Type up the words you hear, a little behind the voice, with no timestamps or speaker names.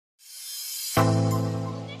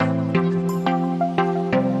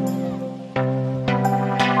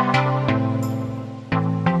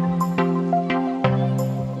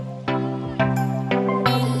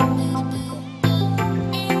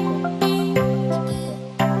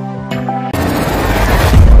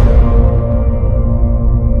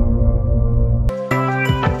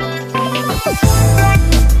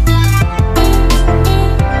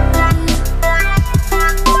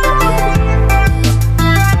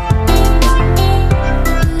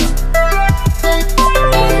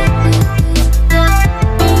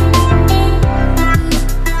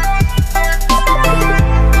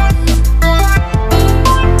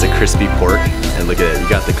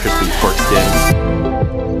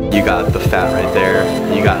You got the fat right there.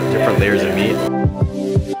 You got different layers of meat.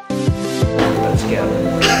 Let's get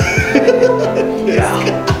it. Yeah.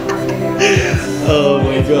 Oh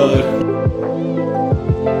my god.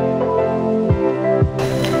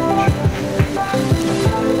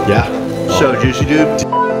 Yeah. So juicy, dude.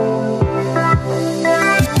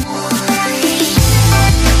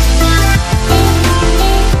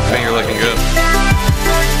 You're looking good.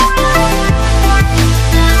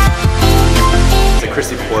 It's a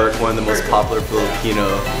crispy pork, one of the most popular Filipino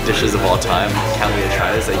dishes of all time. Can't wait to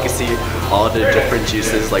try this. Like, you can see all the different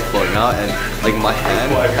juices like flowing out, and like my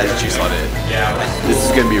hand has juice on it. This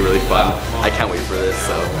is gonna be really fun. I can't wait for this.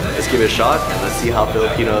 So let's give it a shot and let's see how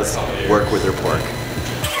Filipinos work with their pork.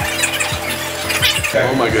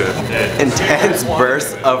 Oh my god. Intense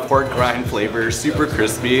burst of pork rind flavor, super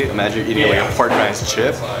crispy. Imagine you're eating like a pork rinds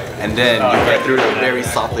chip, and then you get through a very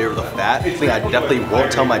soft layer of the fat. I think I definitely won't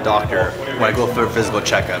tell my doctor when I go for a physical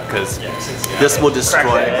checkup, because this will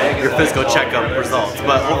destroy your physical checkup results.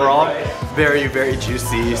 But overall, very, very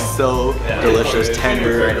juicy, so delicious,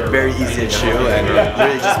 tender, very easy to chew, and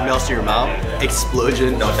really just melts in your mouth.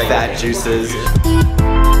 Explosion of fat juices.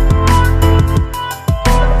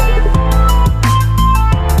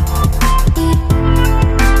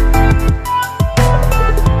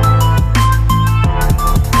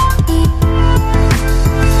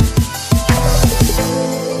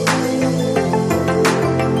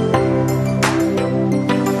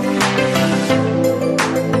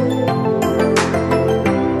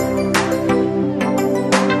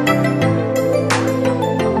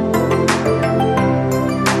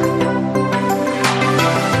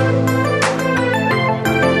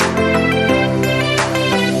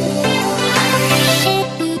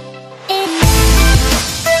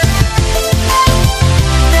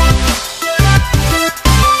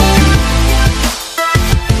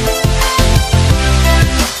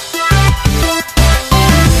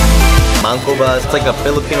 It's like a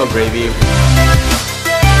Filipino gravy,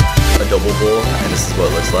 adobo bowl, and this is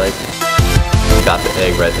what it looks like. You got the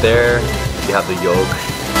egg right there, you have the yolk,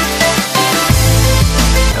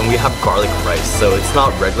 and we have garlic rice. So it's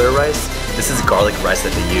not regular rice, this is garlic rice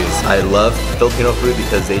that they use. I love Filipino food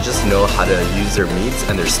because they just know how to use their meats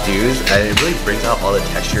and their stews, and it really brings out all the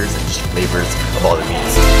textures and flavors of all the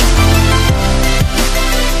meats.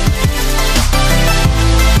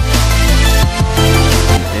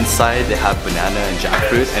 Inside they have banana and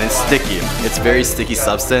jackfruit, and it's sticky. It's very sticky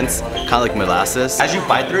substance, kind of like molasses. As you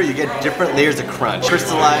bite through, you get different layers of crunch.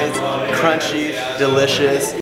 Crystallized, crunchy, delicious.